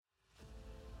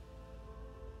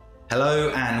Hello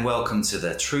and welcome to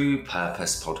the True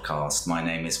Purpose podcast. My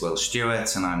name is Will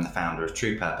Stewart and I'm the founder of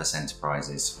True Purpose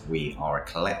Enterprises. We are a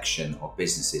collection of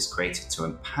businesses created to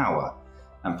empower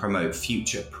and promote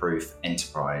future-proof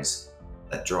enterprise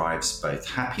that drives both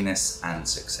happiness and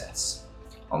success.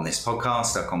 On this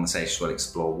podcast, our conversation will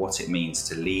explore what it means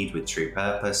to lead with true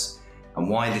purpose and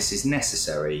why this is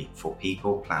necessary for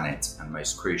people, planet, and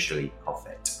most crucially,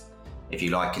 profit. If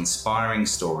you like inspiring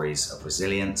stories of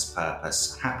resilience,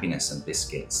 purpose, happiness, and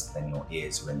biscuits, then your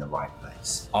ears are in the right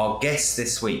place. Our guest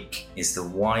this week is the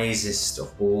wisest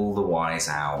of all the wise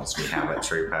owls we have at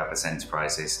True Purpose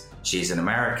Enterprises. She's an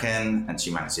American and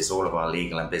she manages all of our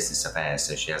legal and business affairs,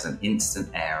 so she has an instant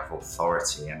air of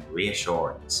authority and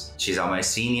reassurance. She's our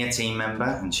most senior team member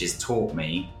and she's taught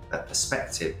me that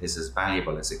perspective is as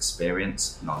valuable as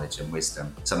experience, knowledge, and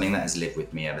wisdom, something that has lived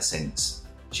with me ever since.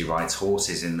 She rides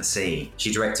horses in the sea. She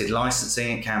directed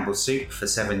licensing at Campbell Soup for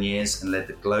 7 years and led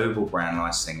the global brand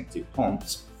licensing at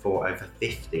DuPont for over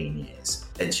 15 years.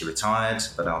 Then she retired,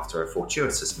 but after a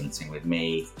fortuitous meeting with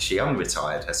me, she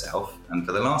unretired herself and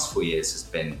for the last 4 years has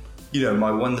been,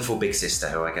 my wonderful big sister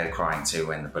who I go crying to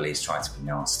when the bullies try to be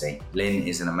nasty. Lynne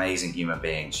is an amazing human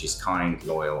being. She's kind,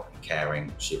 loyal, and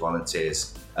caring. She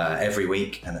volunteers every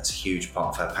week, and that's a huge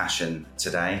part of her passion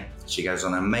today. She goes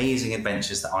on amazing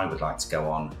adventures that I would like to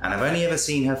go on. And I've only ever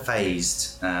seen her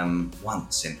phased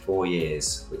once in 4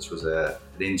 years, which was an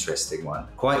interesting one.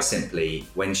 Quite simply,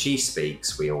 when she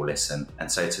speaks, we all listen. And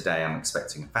so today I'm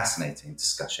expecting a fascinating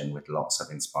discussion with lots of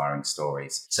inspiring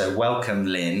stories. So welcome,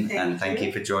 Lynne, and thank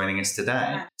you for joining us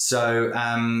today. So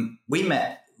we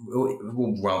met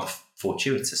rather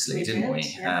fortuitously, didn't we?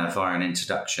 Via an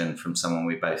introduction from someone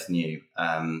we both knew.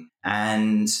 And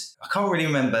I can't really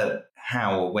remember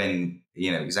how or when,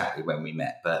 exactly when we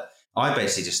met, but I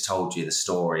basically just told you the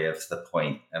story of the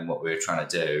point and what we were trying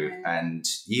to do. And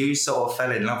you sort of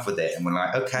fell in love with it and were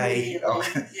like, okay,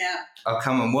 I'll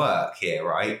come and work here,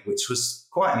 right? Which was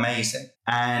quite amazing.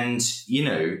 And,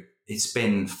 it's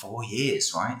been 4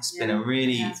 years, right? It's been a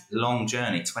really long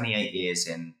journey, 28 years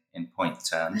in point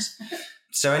terms.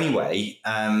 So anyway,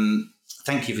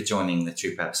 thank you for joining the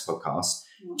True Purpose podcast.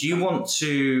 Do you want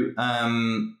to,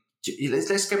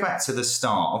 let's go back to the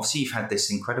start. Obviously, you've had this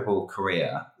incredible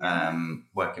career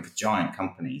working for giant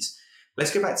companies.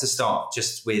 Let's go back to the start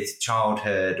just with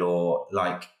childhood or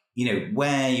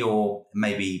where your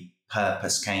maybe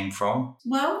purpose came from.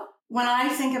 Well, when I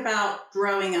think about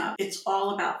growing up, it's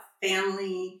all about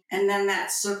family and then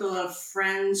that circle of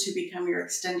friends who become your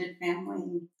extended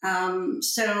family.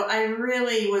 So I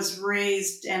really was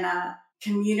raised in a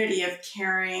community of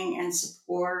caring and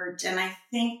support. And I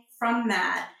think from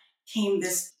that came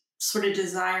this sort of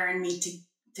desire in me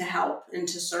to help and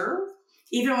to serve.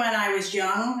 Even when I was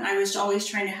young, I was always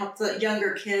trying to help the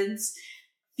younger kids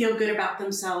feel good about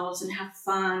themselves and have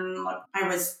fun. I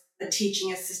was a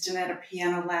teaching assistant at a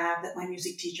piano lab that my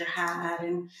music teacher had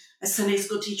and a Sunday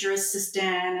school teacher assistant.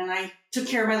 And I took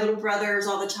care of my little brothers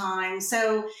all the time.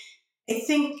 So I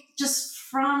think just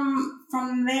from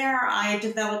there, I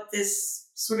developed this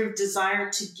sort of desire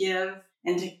to give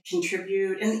and to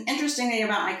contribute. And the interesting thing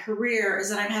about my career is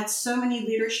that I've had so many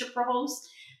leadership roles,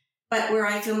 but where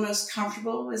I feel most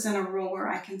comfortable is in a role where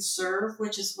I can serve,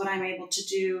 which is what I'm able to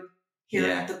do here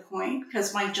at The Point,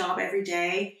 because my job every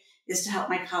day is to help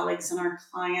my colleagues and our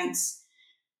clients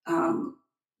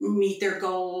meet their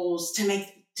goals,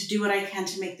 to do what I can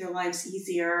to make their lives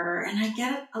easier. And I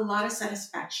get a lot of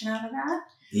satisfaction out of that.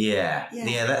 Yeah,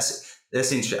 that's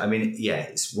interesting. I mean,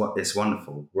 it's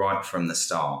wonderful. Right from the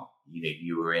start,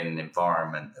 you were in an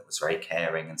environment that was very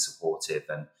caring and supportive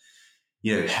and,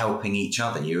 helping each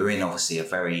other. You were in obviously a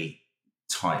very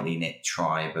tightly knit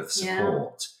tribe of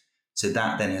support. So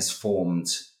that then has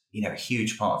formed, a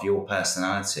huge part of your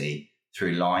personality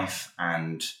through life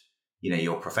and,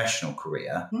 your professional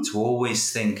career to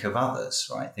always think of others,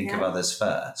 right? Think of others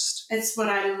first. It's what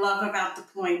I love about The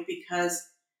Point because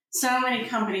so many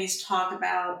companies talk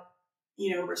about,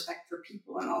 respect for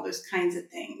people and all those kinds of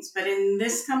things. But in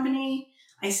this company,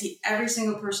 I see every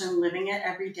single person living it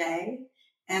every day.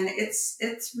 And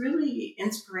it's really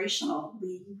inspirational.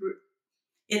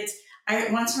 I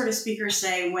once heard a speaker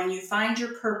say, when you find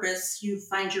your purpose, you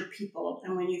find your people.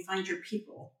 And when you find your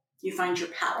people, you find your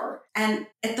power. And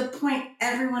at The Point,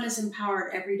 everyone is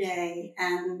empowered every day.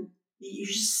 And you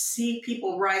just see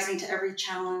people rising to every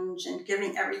challenge and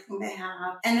giving everything they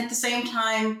have. And at the same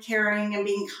time, caring and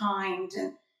being kind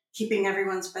and keeping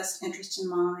everyone's best interest in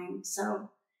mind.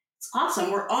 So it's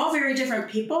awesome. We're all very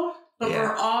different people, but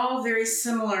we're all very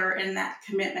similar in that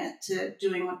commitment to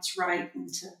doing what's right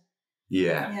and to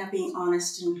being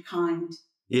honest and kind.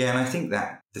 Yeah, and I think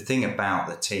that the thing about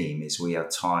the team is we are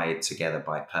tied together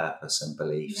by purpose and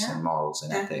beliefs and morals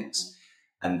and ethics.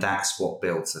 And that's what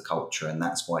builds the culture. And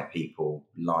that's why people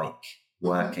like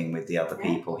working with the other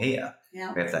people here.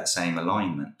 Yeah. We have that same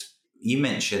alignment. You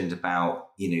mentioned about,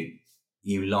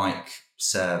 you like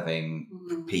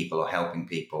serving people or helping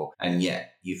people. And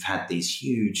yet you've had these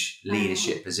huge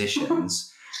leadership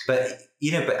positions. But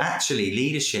actually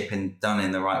leadership done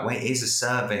in the right way is a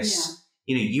service.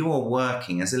 Yeah. You are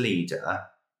working as a leader.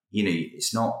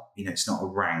 It's not a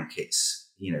rank. It's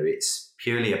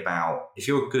purely about, if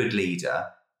you're a good leader,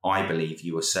 I believe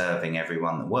you are serving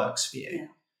everyone that works for you.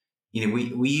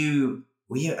 Yeah.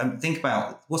 Think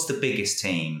about, what's the biggest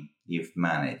team you've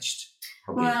managed?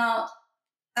 Probably. Well,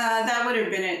 that would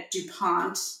have been at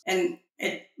DuPont, and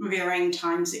at varying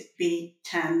times it'd be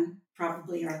 10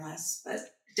 probably or less, but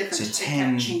different. So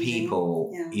 10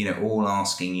 people, all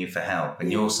asking you for help,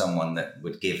 and you're someone that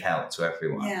would give help to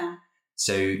everyone. Yeah.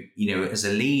 So, as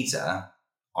a leader,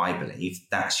 I believe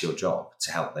that's your job,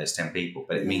 to help those 10 people,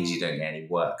 but it means you don't get any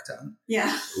work done.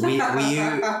 Yeah. Were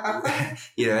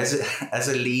you, as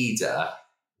a leader,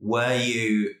 were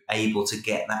you able to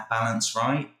get that balance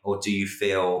right? Or do you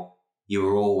feel you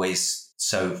were always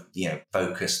so,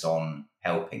 focused on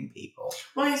helping people?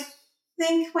 Well, I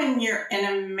think when you're in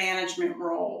a management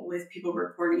role with people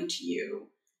reporting to you,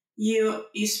 you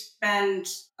spend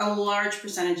a large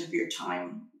percentage of your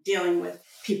time dealing with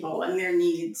people and their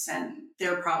needs and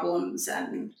their problems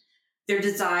and their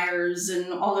desires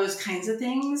and all those kinds of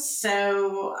things.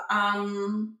 So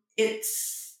and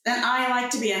I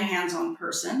like to be a hands-on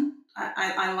person.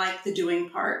 I like the doing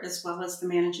part as well as the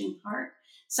managing part.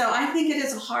 So I think it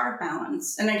is a hard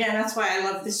balance. And again, that's why I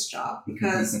love this job,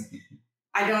 because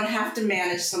I don't have to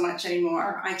manage so much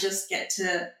anymore. I just get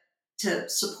to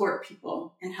support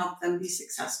people and help them be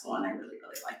successful. And I really,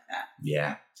 really like that.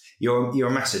 Yeah. You're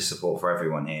a massive support for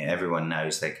everyone here. Everyone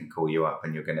knows they can call you up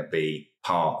and you're going to be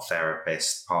part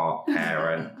therapist, part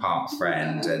parent, part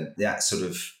friend. And that sort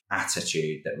of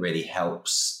attitude that really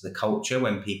helps the culture,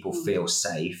 when people feel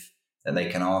safe, that they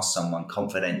can ask someone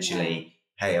confidentially,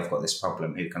 hey, I've got this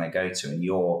problem, who can I go to? And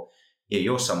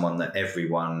you're someone that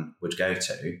everyone would go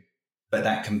to. But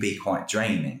that can be quite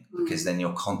draining, because then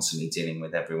you're constantly dealing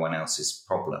with everyone else's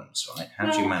problems, right?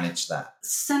 How do you manage that?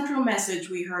 Central message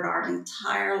we heard our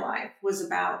entire life was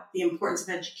about the importance of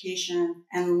education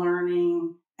and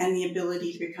learning and the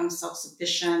ability to become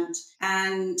self-sufficient.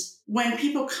 And when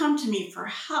people come to me for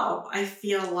help, I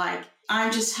feel like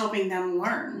I'm just helping them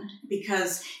learn,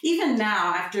 because even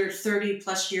now, after 30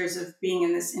 plus years of being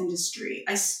in this industry,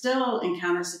 I still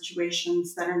encounter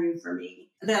situations that are new for me,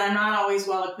 that I'm not always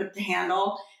well equipped to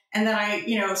handle, and that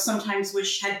I, sometimes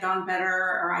wish had gone better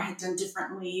or I had done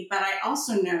differently. But I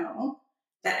also know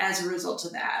that as a result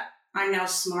of that, I'm now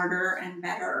smarter and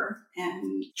better,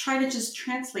 and try to just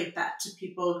translate that to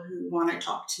people who want to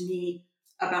talk to me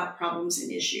about problems and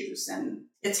issues. And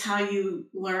it's how you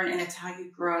learn and it's how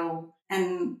you grow.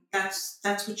 And that's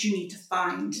what you need to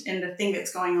find in the thing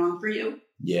that's going on for you.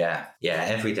 Yeah. Yeah.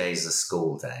 Every day is a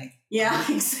school day. Yeah,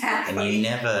 exactly. And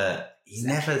you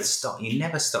never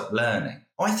stop learning.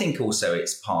 I think also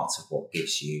it's part of what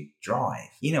gives you drive.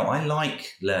 I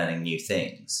like learning new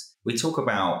things. We talk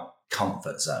about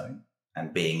comfort zone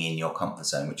and being in your comfort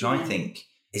zone, which I think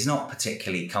is not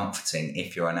particularly comforting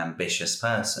if you're an ambitious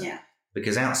person. Yeah.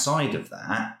 Because outside of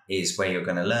that is where you're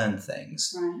going to learn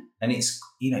things. Right. And it's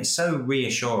so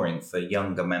reassuring for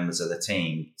younger members of the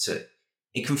team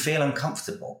it can feel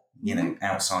uncomfortable,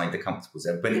 outside the comfortable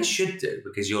zone, but it should do,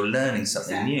 because you're learning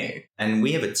something new. And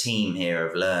we have a team here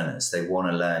of learners. They want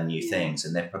to learn new things,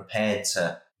 and they're prepared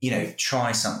to,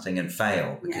 try something and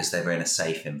fail because they're in a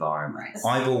safe environment.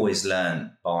 Right. I've always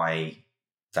learned by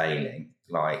failing,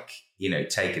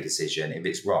 take a decision. If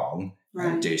it's wrong,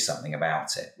 and do something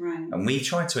about it. Right. And we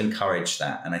try to encourage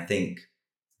that. And I think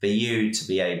for you to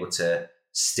be able to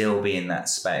still be in that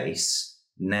space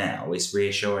now is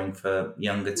reassuring for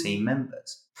younger team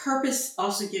members. Purpose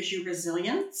also gives you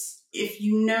resilience. If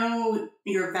you know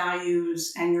your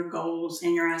values and your goals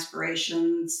and your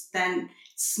aspirations, then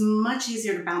it's much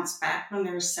easier to bounce back when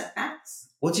there's setbacks.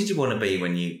 What did you want to be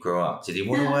when you grew up? Did you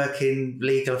want to work in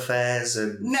legal affairs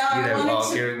and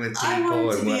arguing with people? I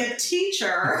wanted to be a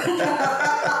teacher.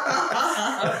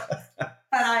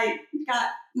 But I got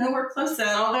nowhere close to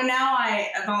that, although now I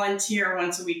volunteer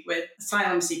once a week with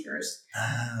asylum seekers.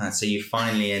 So you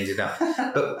finally ended up.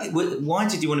 But why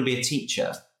did you want to be a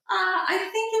teacher? I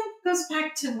think it goes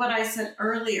back to what I said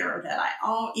earlier, that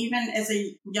even as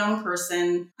a young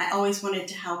person, I always wanted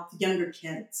to help younger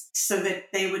kids so that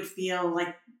they would feel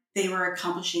like they were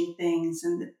accomplishing things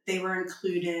and that they were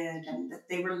included and that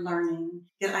they were learning.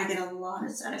 I get a lot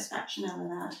of satisfaction out of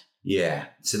that. Yeah.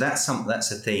 So that's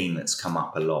a theme that's come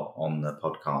up a lot on the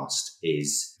podcast,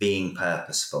 is being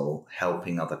purposeful,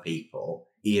 helping other people,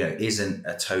 isn't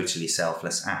a totally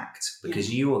selfless act,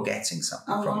 because you are getting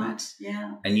something from it.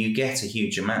 Yeah. And you get a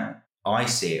huge amount. I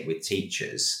see it with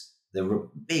teachers. The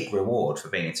big reward for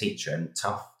being a teacher and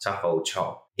tough old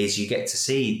job is you get to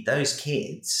see those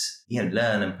kids,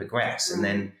 learn and progress. And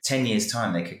then 10 years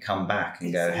time, they could come back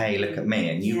and go, hey, look at me.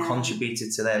 And you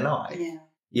contributed to their life. Yeah.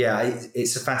 Yeah,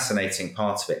 it's a fascinating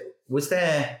part of it. Was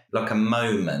there like a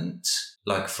moment,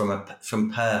 like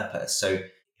from purpose? So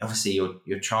obviously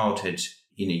your childhood,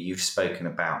 you've spoken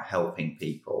about helping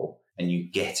people and you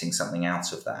getting something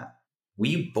out of that. Were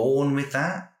you born with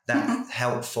that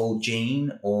helpful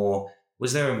gene, or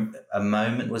was there a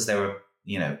moment? Was there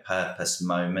a purpose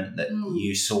moment that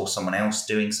you saw someone else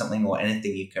doing something, or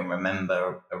anything you can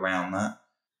remember around that?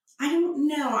 I don't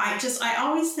know. I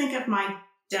always think of my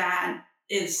dad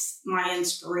is my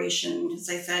inspiration, because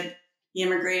I said he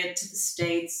immigrated to the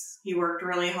States. He worked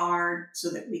really hard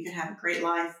so that we could have a great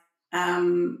life.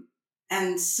 And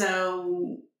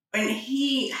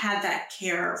he had that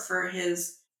care for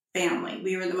his family.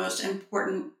 We were the most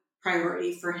important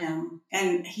priority for him.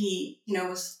 And he,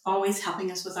 was always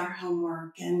helping us with our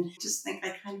homework. And just think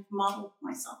I kind of modeled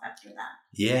myself after that.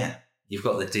 Yeah. You've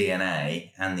got the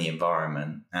DNA and the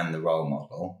environment and the role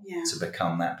model to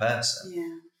become that person.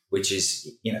 Yeah. Which is,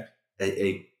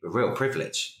 a real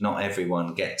privilege. Not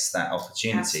everyone gets that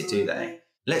opportunity, do they?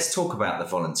 Let's talk about the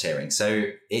volunteering. So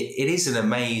it is an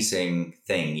amazing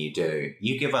thing you do.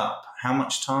 You give up how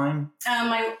much time?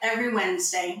 Every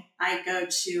Wednesday, I go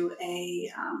to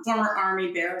a former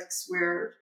Army barracks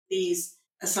where these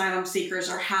asylum seekers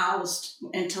are housed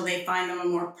until they find them a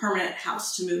more permanent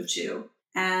house to move to.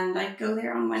 And I go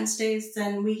there on Wednesdays,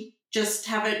 and we just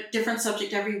have a different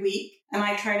subject every week. And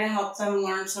I try to help them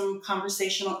learn some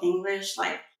conversational English,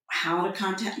 like how to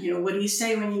contact, what do you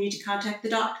say when you need to contact the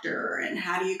doctor, and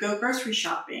how do you go grocery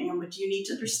shopping, and what do you need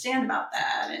to understand about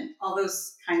that, and all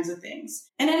those kinds of things.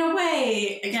 And in a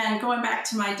way, again, going back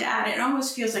to my dad, it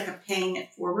almost feels like a paying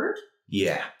it forward.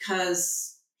 Yeah.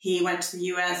 Because he went to the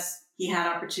U.S., he had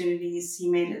opportunities, he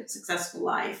made a successful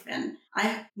life. And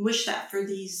I wish that for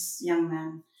these young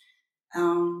men.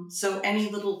 So any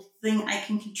little thing I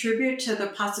can contribute to the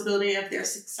possibility of their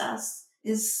success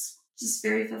is just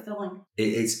very fulfilling.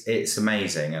 It's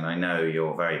amazing. And I know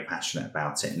you're very passionate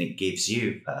about it, and it gives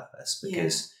you purpose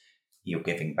because you're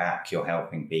giving back, you're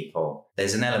helping people.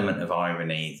 There's an element of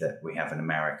irony that we have an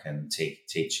American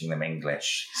teaching them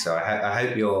English. So I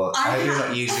hope you're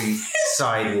not using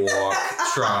sidewalk,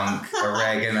 trunk,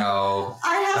 oregano.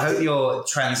 I hope you're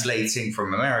translating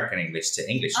from American English to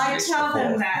English. I tell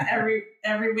them that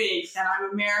every week that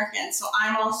I'm American, so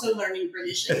I'm also learning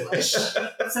British English, so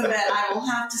that I will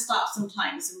have to stop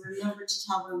sometimes and remember to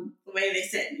tell them the way they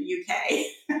say it in the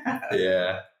UK.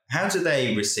 Yeah. How do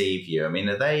they receive you? I mean,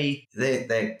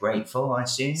 they're grateful, I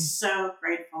assume? So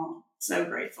grateful.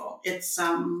 It's,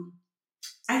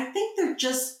 I think they're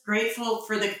just grateful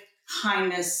for the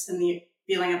kindness and the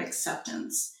feeling of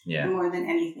acceptance more than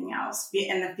anything else,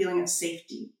 and the feeling of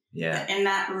safety. Yeah. In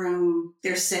that room,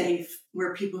 they're safe.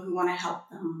 We're people who want to help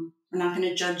them. We're not going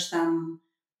to judge them.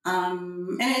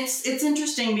 And it's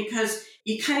interesting because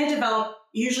you kind of develop,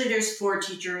 usually there's 4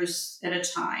 teachers at a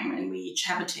time, and we each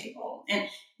have a table. And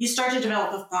you start to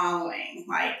develop a following.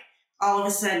 Like all of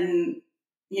a sudden,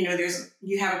 you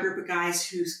have a group of guys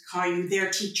who call you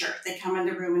their teacher. They come in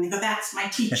the room and they go, "That's my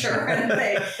teacher," and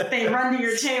they run to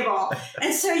your table.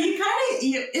 And so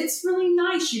it's really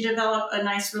nice. You develop a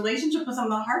nice relationship with them.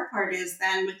 The hard part is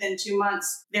then within 2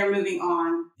 months, they're moving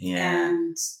on. Yeah.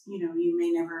 And, you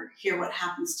may never hear what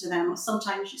happens to them.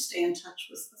 Sometimes you stay in touch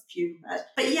with a few,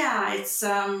 but yeah, it's,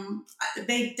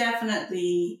 they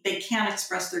can't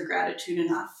express their gratitude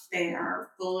enough. They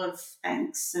are full of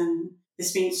thanks and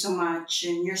this means so much,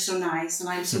 and you're so nice, and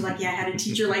I'm so lucky I had a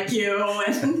teacher like you,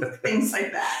 and things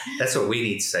like that. That's what we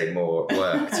need to say more at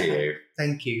work to you.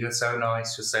 Thank you, you're so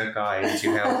nice, you're so kind,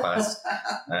 you help us.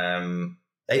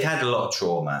 They've had a lot of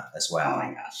trauma as well. Oh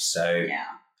my gosh. So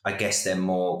I guess they're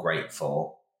more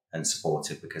grateful and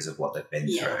supportive because of what they've been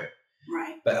through.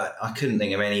 Right. But I couldn't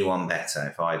think of anyone better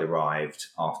if I'd arrived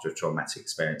after a traumatic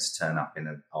experience to turn up in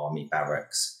an army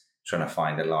barracks, trying to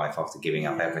find a life after giving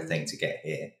up everything to get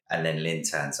here. And then Lynne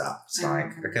turns up. It's like,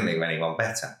 I couldn't think of anyone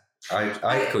better.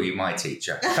 I'd call you my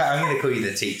teacher. I'm going to call you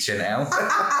the teacher now.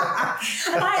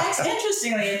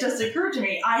 Interestingly, it just occurred to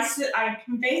me, I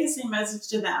convey the same message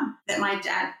to them that my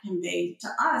dad conveyed to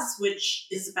us, which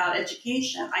is about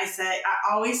education. I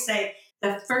always say,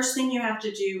 The first thing you have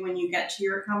to do when you get to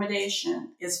your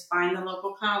accommodation is find the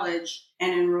local college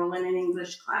and enroll in an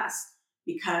English class,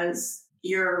 because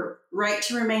your right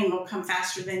to remain will come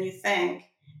faster than you think.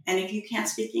 And if you can't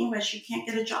speak English, you can't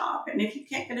get a job. And if you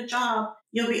can't get a job,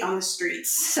 you'll be on the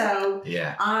streets. So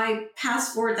I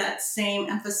pass forward that same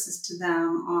emphasis to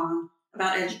them on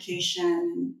about education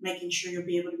and making sure you'll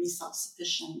be able to be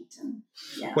self-sufficient. And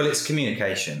well, it's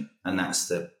communication, and that's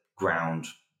the ground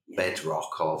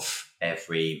bedrock of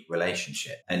every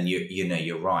relationship. And you know,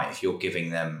 you're right. If you're giving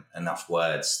them enough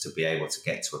words to be able to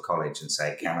get to a college and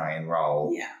say, can I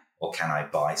enroll or can I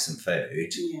buy some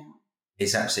food?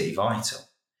 It's absolutely vital.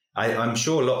 I'm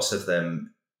sure lots of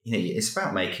them, you know, it's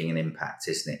about making an impact,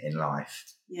 isn't it, in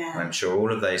life? Yeah. And I'm sure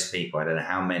all of those people, I don't know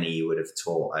how many you would have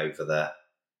taught over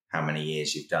how many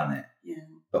years you've done it. Yeah.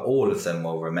 But all of them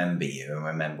will remember you and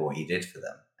remember what you did for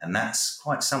them. And that's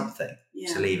quite something,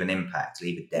 to leave an impact,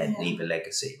 leave a dent, leave a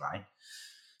legacy, right?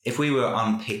 If we were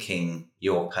unpicking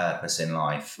your purpose in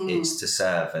life, it's to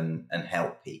serve and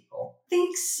help people. I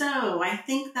think so. I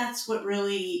think that's what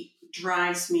really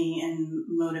drives me and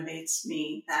motivates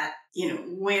me, that, you know,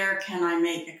 where can I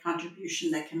make a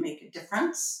contribution that can make a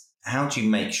difference? How do you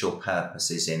make sure purpose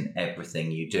is in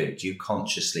everything you do? Do you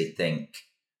consciously think,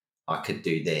 I could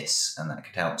do this and that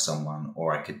could help someone,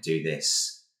 or I could do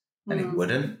this and it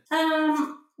wouldn't?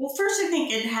 Well, first, I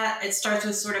think it starts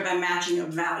with sort of a matching of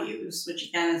values, which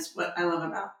again is what I love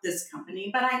about this company.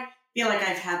 But I feel like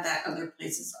I've had that other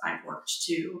places I've worked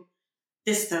too.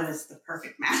 This, though, is the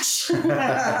perfect match. And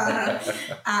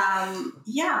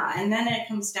then it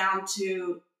comes down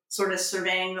to sort of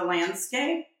surveying the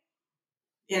landscape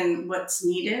and what's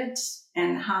needed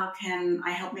and how can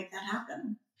I help make that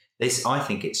happen. I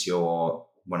think it's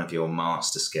one of your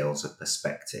master skills of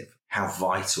perspective, how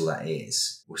vital that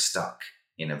is. We're stuck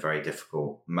in a very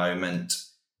difficult moment,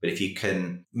 but if you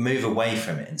can move away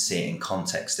from it and see it in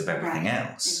context of everything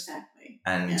else,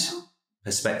 and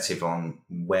perspective on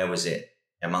where was it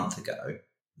a month ago,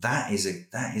 that is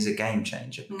a game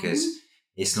changer, because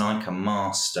it's like a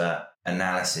master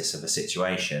analysis of a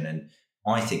situation. And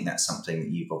I think that's something that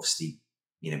you've obviously,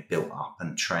 you know, built up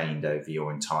and trained over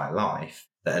your entire life,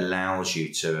 that allows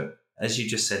you to, as you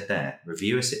just said there,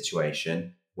 review a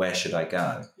situation. Where should I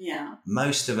go? Yeah.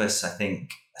 Most of us, I think,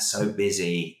 are so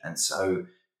busy and so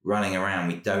running around,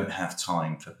 we don't have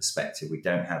time for perspective. We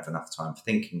don't have enough time for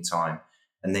thinking time.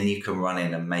 And then you can run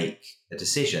in and make a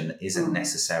decision that isn't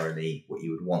necessarily what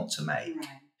you would want to make. Right.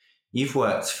 You've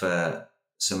worked for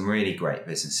some really great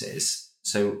businesses.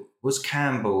 So was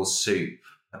Campbell's Soup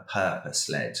a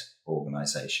purpose-led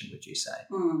organisation, would you say?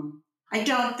 I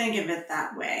don't think of it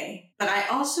that way. But I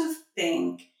also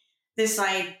think this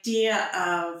idea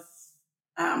of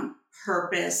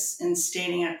purpose and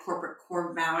stating a corporate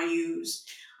core values,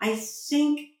 I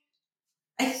think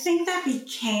that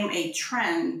became a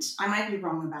trend. I might be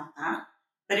wrong about that,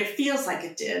 but it feels like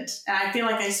it did. And I feel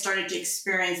like I started to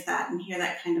experience that and hear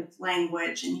that kind of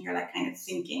language and hear that kind of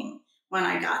thinking when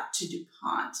I got to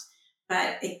DuPont.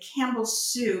 But at Campbell's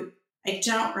Soup, I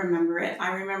don't remember it.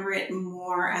 I remember it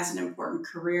more as an important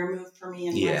career move for me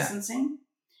in licensing.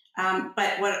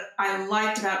 But what I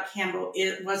liked about Campbell,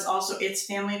 it was also its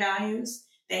family values.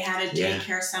 They had a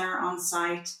daycare center on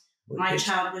site. My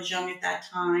child was young at that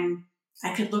time.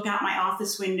 I could look out my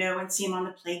office window and see him on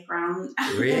the playground.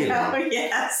 Really?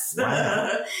 Yes.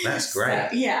 Wow. That's great.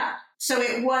 So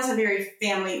it was a very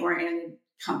family-oriented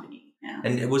company. Yeah.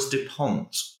 And was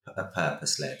DuPont a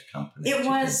purpose-led company? It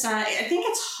was. I think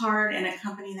it's hard in a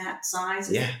company that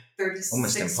size. It's a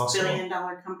 $36 billion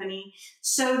company.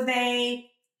 So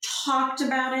they talked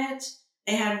about it.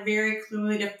 They had very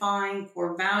clearly defined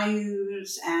core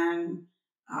values and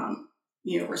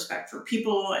respect for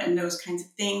people and those kinds of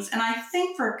things. And I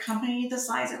think for a company the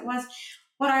size it was,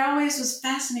 what I always was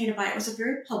fascinated by, it was a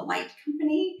very polite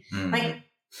company. Like,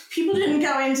 people didn't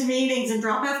go into meetings and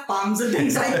drop F-bombs and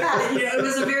things like that. It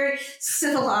was a very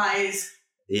civilized,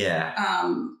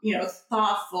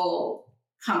 thoughtful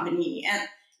company. And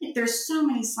there's so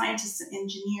many scientists and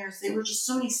engineers. They were just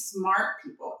so many smart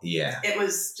people. Yeah. It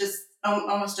was just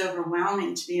almost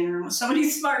overwhelming to be in a room with so many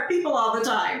smart people all the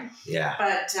time. Yeah.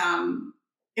 But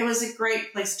it was a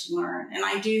great place to learn. And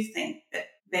I do think that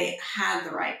they had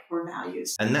the right core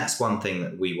values. And that's one thing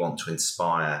that we want to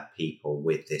inspire people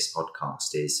with this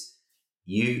podcast is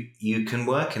you can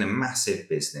work in a massive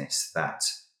business that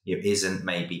isn't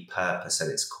maybe purpose at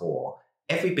its core.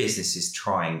 Every business is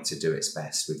trying to do its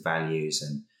best with values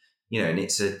and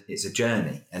it's a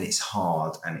journey, and it's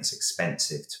hard and it's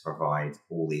expensive to provide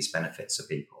all these benefits for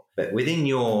people. But within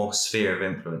your sphere of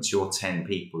influence, your 10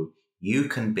 people, you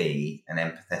can be an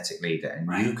empathetic leader and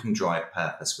Right. you can drive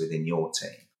purpose within your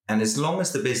team. And as long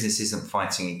as the business isn't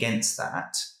fighting against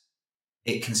that,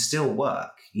 it can still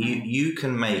work. Right. You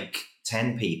can make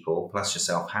 10 people plus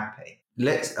yourself happy.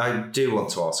 I do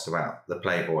want to ask about the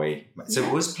Playboy. So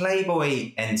was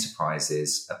Playboy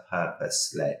Enterprises a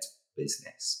purpose-led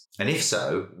business? And if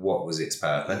so, what was its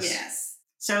purpose? Yes.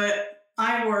 So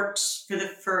I worked for the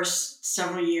first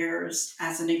several years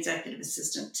as an executive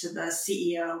assistant to the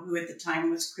CEO, who at the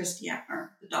time was Christy Eppner,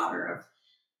 the daughter of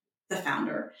the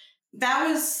founder. That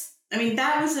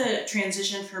was a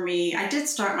transition for me. I did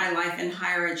start my life in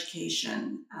higher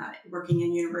education, working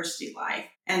in university life,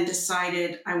 and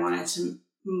decided I wanted to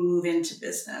move into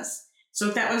business.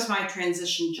 So that was my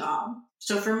transition job.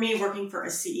 So for me, working for a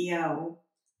CEO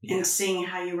and seeing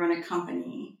how you run a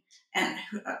company, and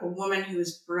a woman who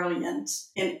is brilliant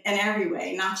in every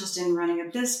way, not just in running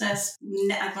a business.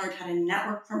 I learned how to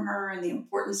network from her and the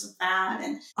importance of that,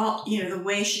 and all, the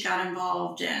way she got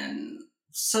involved in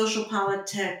social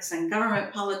politics and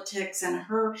government politics. And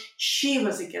she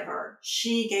was a giver.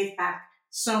 She gave back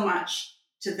so much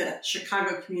to the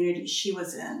Chicago community she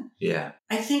was in. Yeah.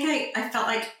 I think I felt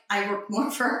like I worked more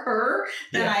for her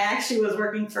than I actually was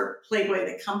working for Playboy,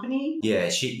 the company. Yeah,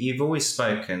 you've always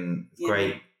spoken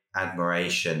great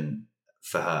admiration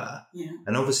for her. Yeah.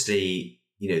 And obviously,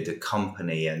 the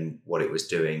company and what it was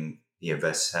doing,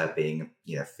 versus her being,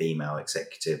 a female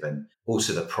executive, and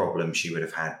also the problem she would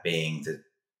have had being the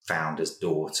founder's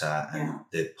daughter and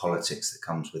the politics that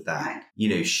comes with that.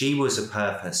 Right. She was a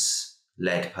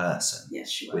purpose-led person. Yes,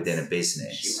 she was. Within a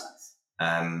business. She was.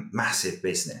 Massive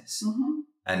business. Mm-hmm.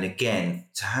 And again,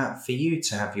 for you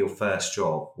to have your first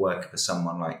job working for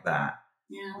someone like that,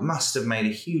 must have made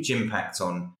a huge impact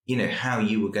on, how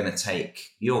you were going to take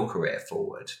your career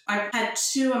forward. I've had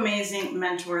two amazing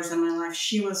mentors in my life.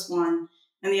 She was one,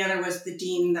 and the other was the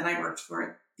dean that I worked for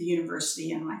at the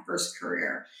university in my first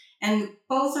career. And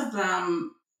both of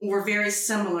them were very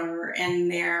similar in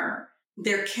their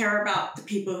care about the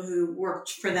people who worked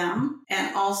for them,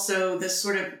 and also the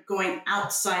sort of going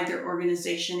outside their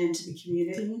organization into the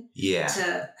community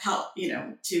to help,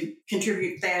 to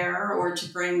contribute there, or to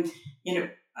bring,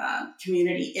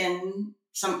 community in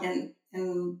some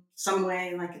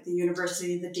way. Like at the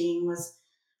university, the dean was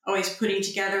always putting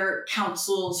together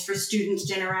councils for students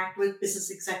to interact with business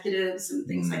executives and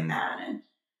things like that. And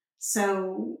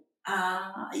so,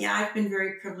 I've been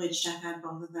very privileged to have had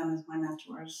both of them as my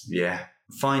mentors. Yeah.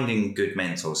 Finding good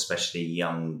mentors, especially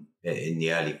young in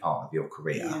the early part of your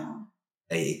career,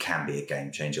 it can be a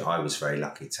game changer. I was very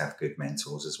lucky to have good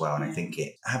mentors as well. And I think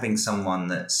having someone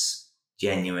that's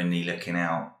genuinely looking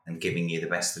out and giving you the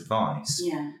best advice.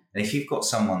 Yeah. And if you've got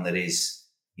someone that is,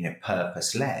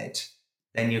 purpose-led,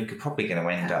 then you're probably going to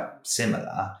end up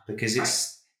similar, because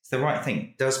it's the right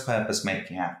thing. Does purpose make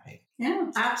you happy?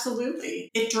 Yeah, absolutely.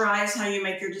 It drives how you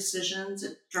make your decisions.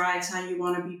 It drives how you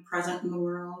want to be present in the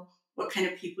world, what kind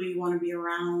of people you want to be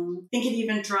around. I think it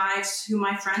even drives who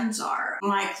my friends are.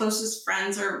 My closest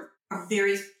friends are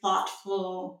very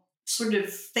thoughtful,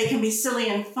 they can be silly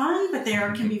and fun, but they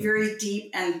can be very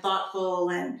deep and thoughtful,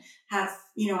 and have,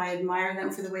 I admire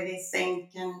them for the way they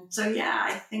think. And so,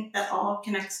 I think that all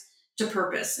connects to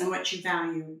purpose and what you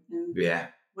value and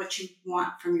what you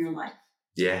want from your life.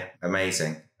 Yeah,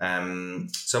 amazing.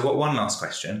 So one last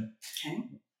question. Okay.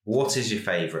 What is your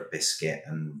favourite biscuit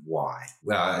and why?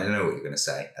 Well, I don't know what you're going to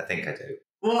say. I think I do.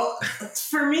 Well,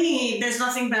 for me, there's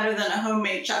nothing better than a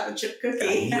homemade chocolate chip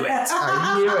cookie. I knew it.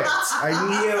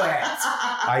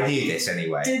 I knew this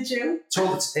anyway. Did you?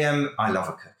 I love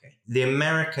a cookie. The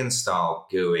American style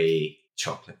gooey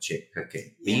chocolate chip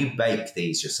cookie. Yeah. You bake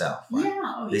these yourself, right?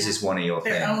 Yeah. This is one of your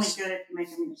things. They're only good if you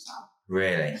make them yourself.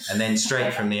 Really? And then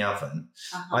straight from the oven.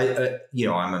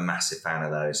 I'm a massive fan of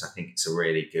those. I think it's a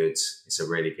really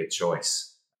good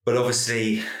choice. But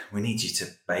obviously, we need you to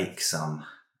bake some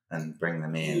and bring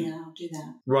them in. Yeah, I'll do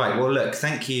that. Right. Well, look,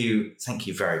 thank you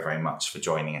very, very much for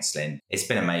joining us, Lynne. It's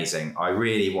been amazing. I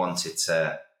really wanted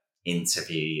to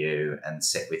interview you and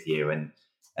sit with you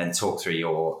and talk through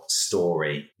your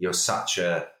story. You're such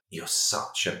a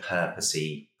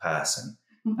purposey person.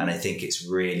 Mm-hmm. And I think it's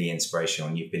really inspirational.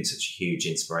 And you've been such a huge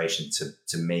inspiration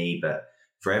to me, but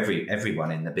for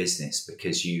everyone in the business,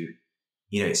 because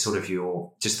it's sort of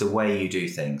just the way you do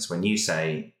things. When you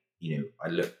say, I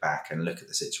look back and look at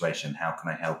the situation, how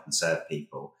can I help and serve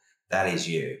people? That is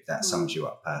you. That sums you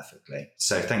up perfectly.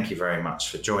 So thank you very much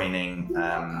for joining.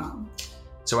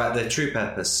 So at the True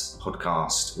Purpose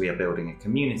podcast, we are building a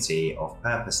community of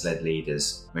purpose-led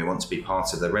leaders. We want to be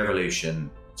part of the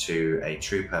revolution to a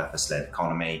true purpose-led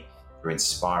economy. You're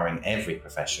inspiring every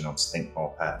professional to think more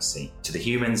purposely. To the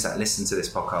humans that listen to this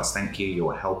podcast, thank you.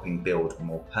 You're helping build a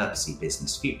more purposely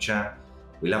business future.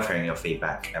 We love hearing your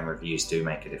feedback, and reviews do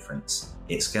make a difference.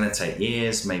 It's going to take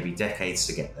years, maybe decades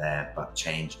to get there, but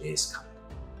change is coming.